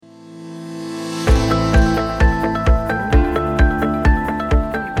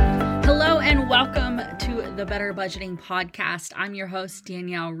the Better Budgeting Podcast. I'm your host,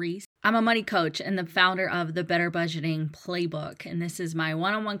 Danielle Reese. I'm a money coach and the founder of the Better Budgeting Playbook, and this is my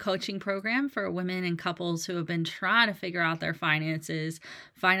one-on-one coaching program for women and couples who have been trying to figure out their finances,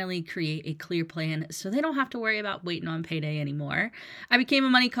 finally create a clear plan so they don't have to worry about waiting on payday anymore. I became a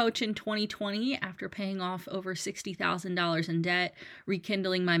money coach in 2020 after paying off over $60,000 in debt,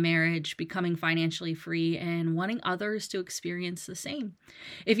 rekindling my marriage, becoming financially free, and wanting others to experience the same.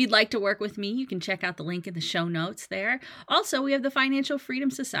 If you'd like to work with me, you can check out the link in the show notes there. Also, we have the Financial Freedom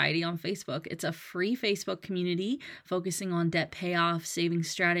Society on Facebook. It's a free Facebook community focusing on debt payoff, saving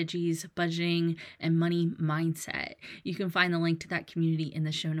strategies, budgeting, and money mindset. You can find the link to that community in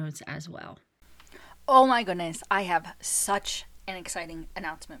the show notes as well. Oh my goodness, I have such an exciting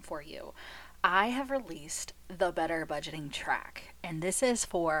announcement for you. I have released the Better Budgeting Track, and this is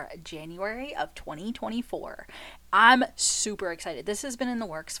for January of 2024. I'm super excited. This has been in the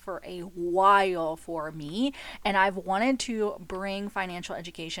works for a while for me, and I've wanted to bring financial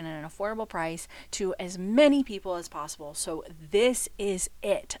education at an affordable price to as many people as possible. So this is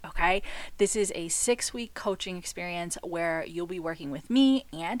it, okay? This is a 6-week coaching experience where you'll be working with me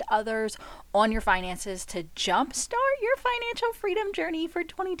and others on your finances to jumpstart your financial freedom journey for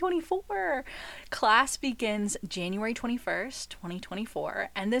 2024. Class begins January 21st, 2024,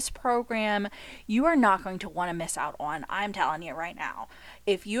 and this program you are not going to want to miss out on. I'm telling you right now.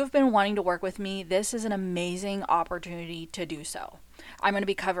 If you have been wanting to work with me, this is an amazing opportunity to do so. I'm going to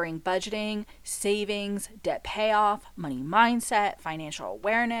be covering budgeting, savings, debt payoff, money mindset, financial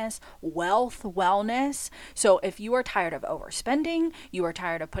awareness, wealth, wellness. So if you are tired of overspending, you are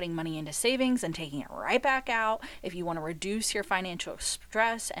tired of putting money into savings and taking it right back out, if you want to reduce your financial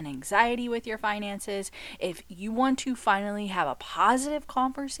stress and anxiety with your finances, if you want to finally have a positive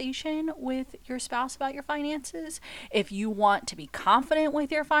conversation with your spouse about your finances, if you want to be confident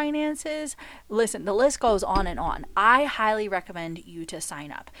with your finances, listen, the list goes on and on. I highly recommend you to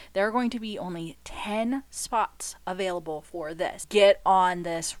sign up. There are going to be only 10 spots available for this. Get on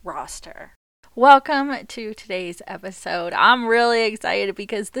this roster. Welcome to today's episode. I'm really excited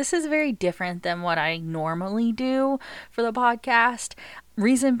because this is very different than what I normally do for the podcast.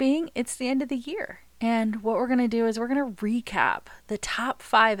 Reason being, it's the end of the year. And what we're going to do is we're going to recap the top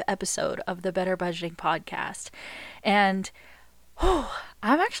 5 episode of the Better Budgeting Podcast. And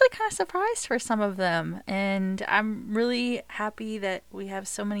I'm actually kind of surprised for some of them, and I'm really happy that we have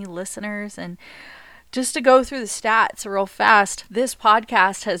so many listeners. And just to go through the stats real fast, this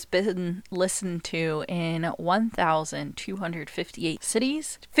podcast has been listened to in 1,258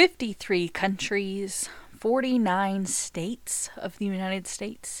 cities, 53 countries, 49 states of the United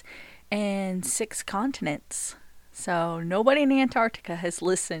States, and 6 continents. So nobody in Antarctica has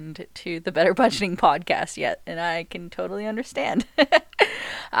listened to the Better Budgeting Podcast yet, and I can totally understand.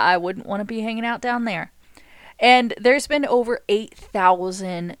 I wouldn't want to be hanging out down there. And there's been over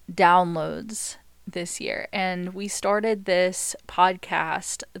 8,000 downloads this year, and we started this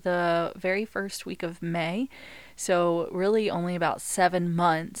podcast the very first week of May, so really only about 7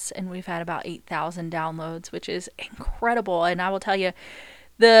 months, and we've had about 8,000 downloads, which is incredible. And I will tell you,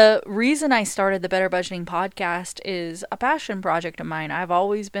 the reason I started the Better Budgeting Podcast is a passion project of mine. I've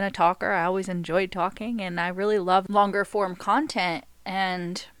always been a talker. I always enjoyed talking, and I really love longer form content.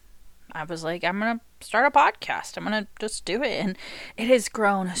 And I was like, I'm going to start a podcast. I'm going to just do it. And it has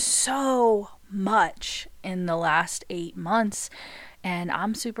grown so much in the last 8 months, and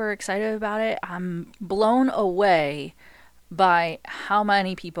I'm super excited about it. I'm blown away by how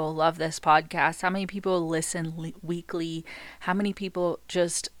many people love this podcast, how many people listen weekly, how many people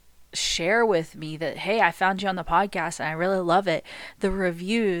just share with me that, hey, I found you on the podcast and I really love it. The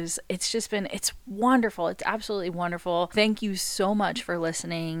reviews, it's wonderful. It's absolutely wonderful. Thank you so much for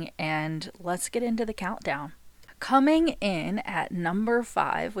listening, and let's get into the countdown. Coming in at number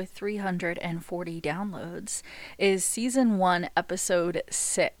 5 with 340 downloads is Season 1, Episode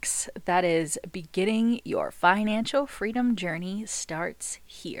 6. That is Beginning Your Financial Freedom Journey Starts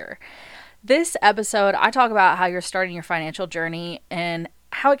Here. This episode, I talk about how you're starting your financial journey and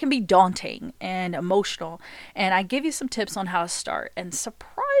how it can be daunting and emotional. And I give you some tips on how to start. And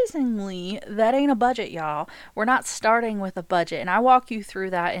surprisingly, that ain't a budget, y'all. We're not starting with a budget. And I walk you through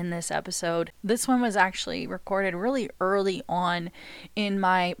that in this episode. This one was actually recorded really early on in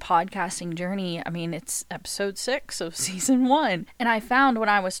my podcasting journey. I mean, it's episode 6 of season 1. And I found when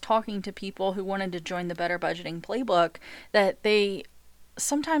I was talking to people who wanted to join the Better Budgeting Playbook that they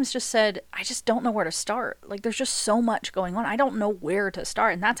sometimes just said, I just don't know where to start. Like, there's just so much going on. I don't know where to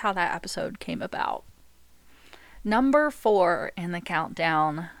start. And that's how that episode came about. Number 4 in the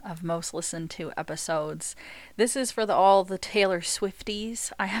countdown of most listened to episodes. This is for all the Taylor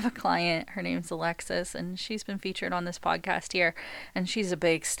Swifties. I have a client, her name's Alexis, and she's been featured on this podcast here, and she's a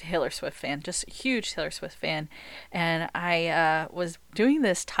big Taylor Swift fan, just a huge Taylor Swift fan. And I was doing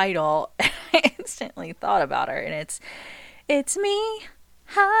this title, and I instantly thought about her, and it's me,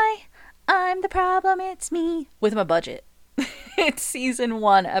 hi, I'm the problem, it's me, with my budget. It's season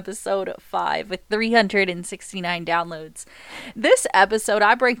 1, episode 5 with 369 downloads. This episode,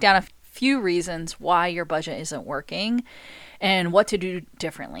 I break down a few reasons why your budget isn't working and what to do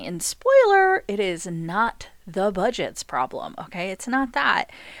differently. And spoiler, it is not the budget's problem, okay? It's not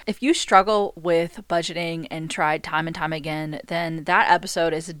that. If you struggle with budgeting and tried time and time again, then that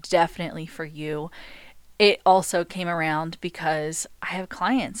episode is definitely for you. It also came around because I have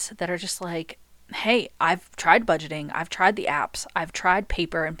clients that are just like, hey, I've tried budgeting, I've tried the apps, I've tried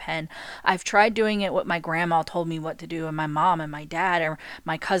paper and pen, I've tried doing it what my grandma told me what to do, and my mom and my dad or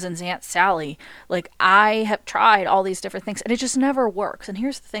my cousin's Aunt Sally. Like, I have tried all these different things and it just never works. And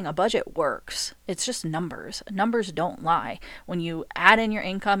here's the thing, a budget works. It's just numbers. Numbers don't lie. When you add in your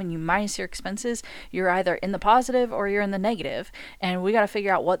income and you minus your expenses, you're either in the positive or you're in the negative. And we got to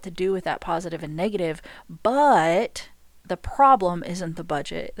figure out what to do with that positive and negative. But the problem isn't the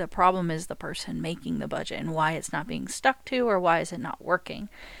budget. The problem is the person making the budget and why it's not being stuck to or why is it not working.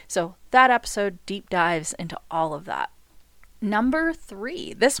 So that episode deep dives into all of that. Number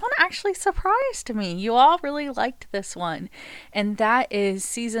 3. This one actually surprised me. You all really liked this one. And that is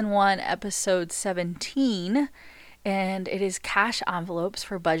season 1, episode 17. And it is cash envelopes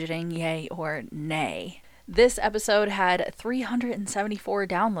for budgeting, yay or nay. This episode had 374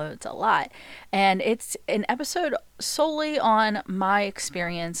 downloads, a lot. And it's an episode solely on my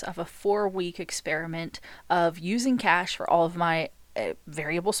experience of a 4-week experiment of using cash for all of my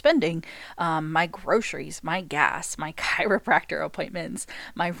variable spending, my groceries, my gas, my chiropractor appointments,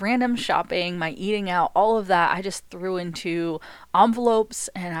 my random shopping, my eating out, all of that I just threw into envelopes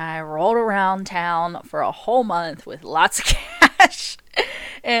and I rolled around town for a whole month with lots of cash.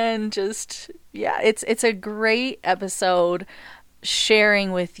 And just, yeah, it's a great episode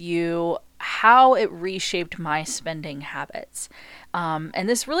sharing with you how it reshaped my spending habits. And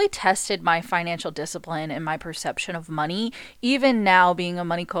this really tested my financial discipline and my perception of money. Even now, being a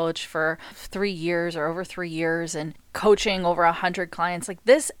money coach for 3 years or over 3 years and coaching over 100 clients, like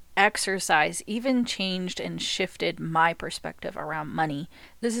this exercise even changed and shifted my perspective around money.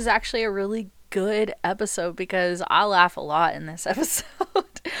 This is actually a really good episode because I laugh a lot in this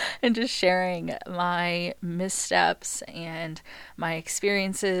episode and just sharing my missteps and my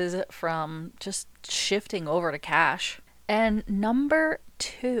experiences from just shifting over to cash. And number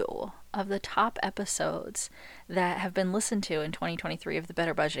 2 of the top episodes that have been listened to in 2023 of the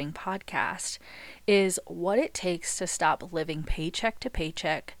Better Budgeting podcast is what it takes to stop living paycheck to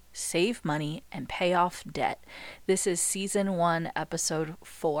paycheck, save money, and pay off debt. This is season 1, episode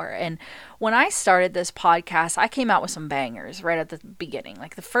 4. And when I started this podcast, I came out with some bangers right at the beginning.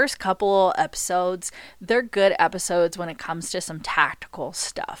 Like the first couple episodes, they're good episodes when it comes to some tactical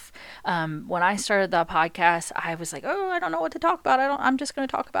stuff. When I started the podcast, I was like, oh, I don't know what to talk about. I'm just going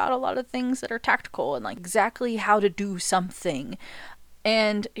to talk about a lot of things that are tactical and like exactly how to do something.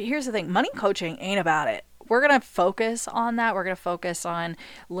 And here's the thing, money coaching ain't about it. We're going to focus on that. We're going to focus on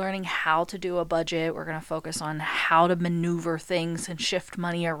learning how to do a budget. We're going to focus on how to maneuver things and shift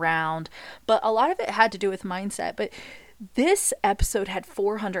money around. But a lot of it had to do with mindset. But this episode had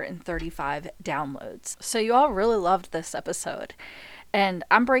 435 downloads. So you all really loved this episode. And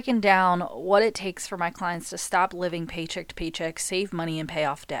I'm breaking down what it takes for my clients to stop living paycheck to paycheck, save money, and pay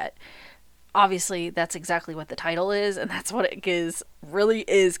off debt. Obviously, that's exactly what the title is, and that's what it really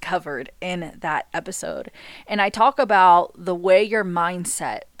is covered in that episode. And I talk about the way your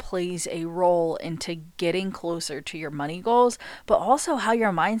mindset plays a role into getting closer to your money goals, but also how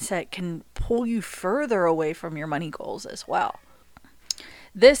your mindset can pull you further away from your money goals as well.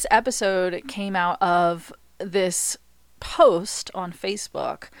 This episode came out of this post on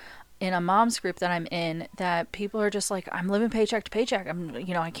Facebook in a mom's group that I'm in, that people are just like, I'm living paycheck to paycheck.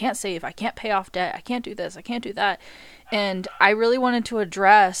 I can't save, I can't pay off debt, I can't do this, I can't do that. And I really wanted to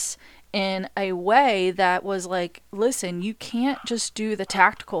address in a way that was like, listen, you can't just do the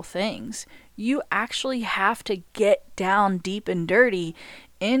tactical things. You actually have to get down deep and dirty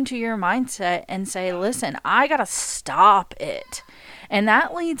into your mindset and say, listen, I gotta stop it. And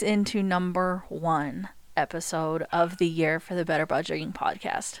that leads into number 1 episode of the year for the Better Budgeting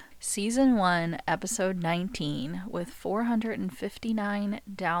podcast. Season 1, episode 19, with 459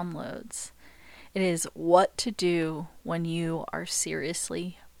 downloads. It is what to do when you are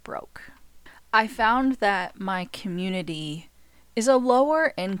seriously broke. I found that my community is a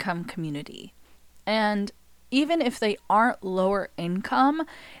lower income community. And even if they aren't lower income,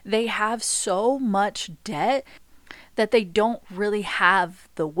 they have so much debt that they don't really have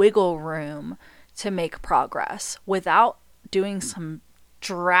the wiggle room to make progress without doing some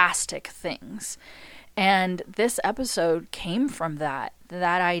drastic things. And this episode came from that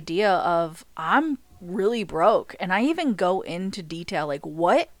idea of I'm really broke. And I even go into detail, like,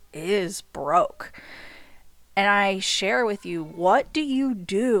 what is broke? And I share with you, what do you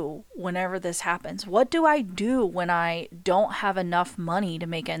do whenever this happens? What do I do when I don't have enough money to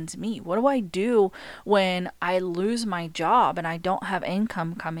make ends meet? What do I do when I lose my job and I don't have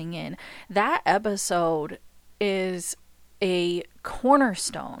income coming in? That episode is a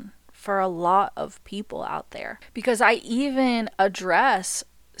cornerstone for a lot of people out there, because I even address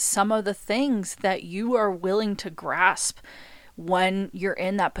some of the things that you are willing to grasp when you're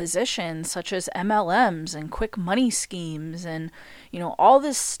in that position, such as MLMs and quick money schemes and, all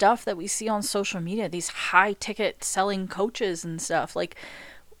this stuff that we see on social media, these high ticket selling coaches and stuff. Like,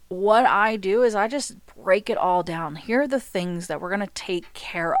 what I do is I just break it all down. Here are the things that we're going to take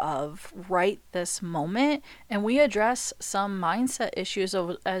care of right this moment. And we address some mindset issues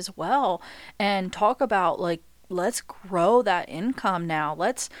as well and talk about, like, let's grow that income now.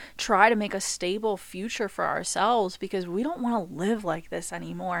 Let's try to make a stable future for ourselves, because we don't want to live like this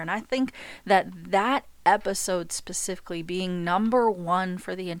anymore. And I think that episode specifically, being number 1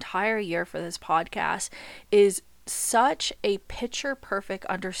 for the entire year for this podcast, is such a picture perfect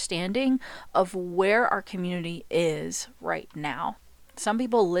understanding of where our community is right now. Some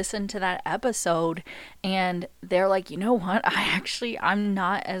people listen to that episode and they're like, you know what? I'm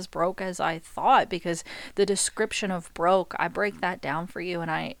not as broke as I thought, because the description of broke, I break that down for you.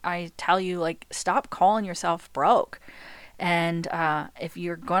 And I tell you, like, stop calling yourself broke. And if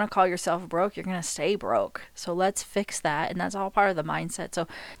you're going to call yourself broke, you're going to stay broke. So let's fix that. And that's all part of the mindset. So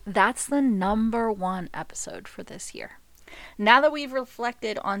that's the number 1 episode for this year. Now that we've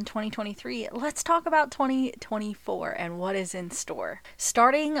reflected on 2023, let's talk about 2024 and what is in store.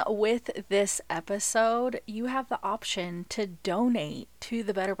 Starting with this episode, you have the option to donate to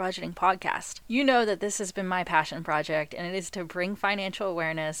the Better Budgeting Podcast. You know that this has been my passion project, and it is to bring financial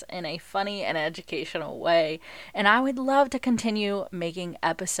awareness in a funny and educational way. And I would love to continue making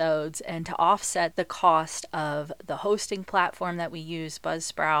episodes and to offset the cost of the hosting platform that we use,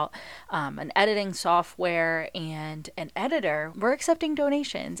 Buzzsprout, an editing software, and an editor. We're accepting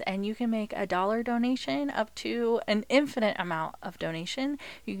donations, and you can make a $1 donation up to an infinite amount of donation.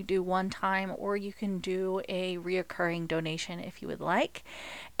 You can do one time, or you can do a reoccurring donation if you would like.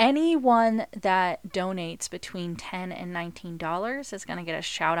 Anyone that donates between $10 and $19 is going to get a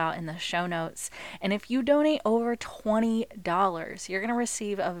shout out in the show notes. And if you donate over $20, you're going to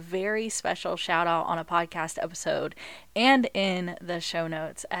receive a very special shout out on a podcast episode and in the show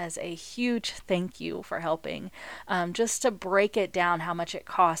notes as a huge thank you for helping. Just to break it down how much it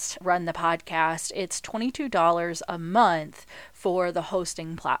costs to run the podcast, it's $22 a month for the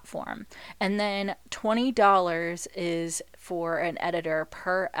hosting platform. And then $20 is for an editor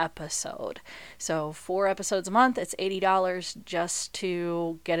per episode. So 4 episodes a month, it's $80 just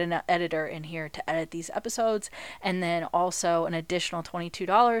to get an editor in here to edit these episodes. And then also an additional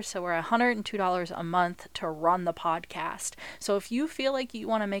 $22. So we're $102 a month to run the podcast. So if you feel like you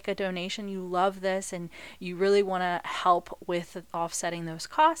want to make a donation, you love this, and you really want to help with offsetting those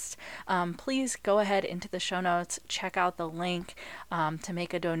costs, please go ahead into the show notes, check out the link to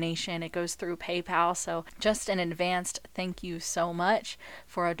make a donation. It goes through PayPal. So just an advanced thank you so much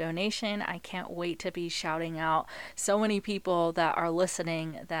for a donation. I can't wait to be shouting out so many people that are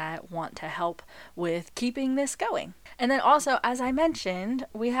listening that want to help with keeping this going. And then also, as I mentioned,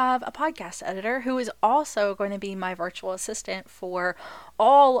 we have a podcast editor who is also going to be my virtual assistant for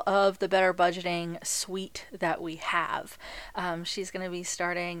all of the Better Budgeting suite that we have. She's going to be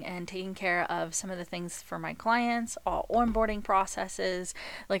starting and taking care of some of the things for my clients, all onboarding processes.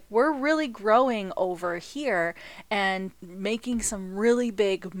 Like, we're really growing over here and making some really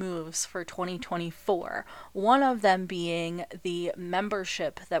big moves for 2024. One of them being the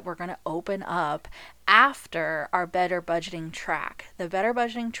membership that we're going to open up after our Better Budgeting track. The Better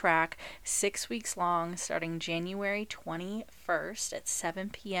Budgeting track, 6 weeks long, starting January 21st at 7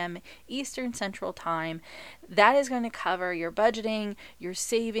 p.m. Eastern Central Time. That is going to cover your budgeting, your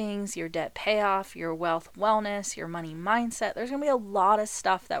savings, your debt payoff, your wealth wellness, your money mindset. There's going to be a lot of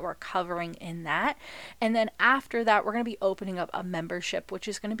stuff that we're covering in that. And then after that, we're going to be opening up a membership, which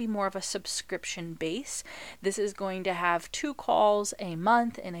is going to be more of a subscription base. This is going to have 2 calls a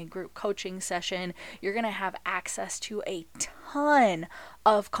month in a group coaching session. You're going to have access to a ton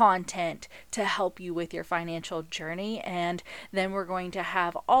of content to help you with your financial journey. And then we're going to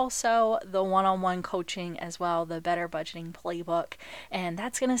have also the one-on-one coaching as well, the Better Budgeting Playbook. And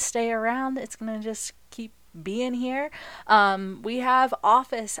that's going to stay around. It's going to just keep being here. We have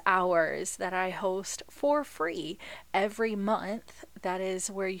office hours that I host for free every month. That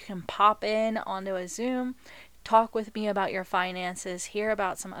is where you can pop in onto a Zoom, talk with me about your finances, hear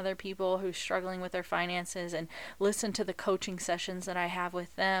about some other people who's struggling with their finances, and listen to the coaching sessions that I have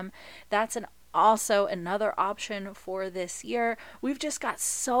with them. That's also another option for this year. We've just got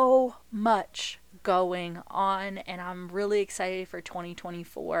so much going on, and I'm really excited for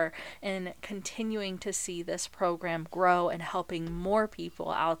 2024 and continuing to see this program grow and helping more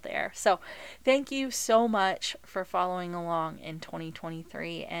people out there. So thank you so much for following along in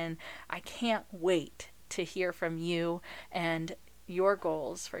 2023, and I can't wait to hear from you and your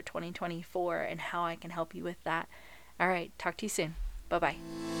goals for 2024 and how I can help you with that. All right, talk to you soon.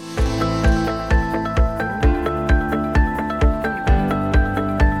 Bye-bye.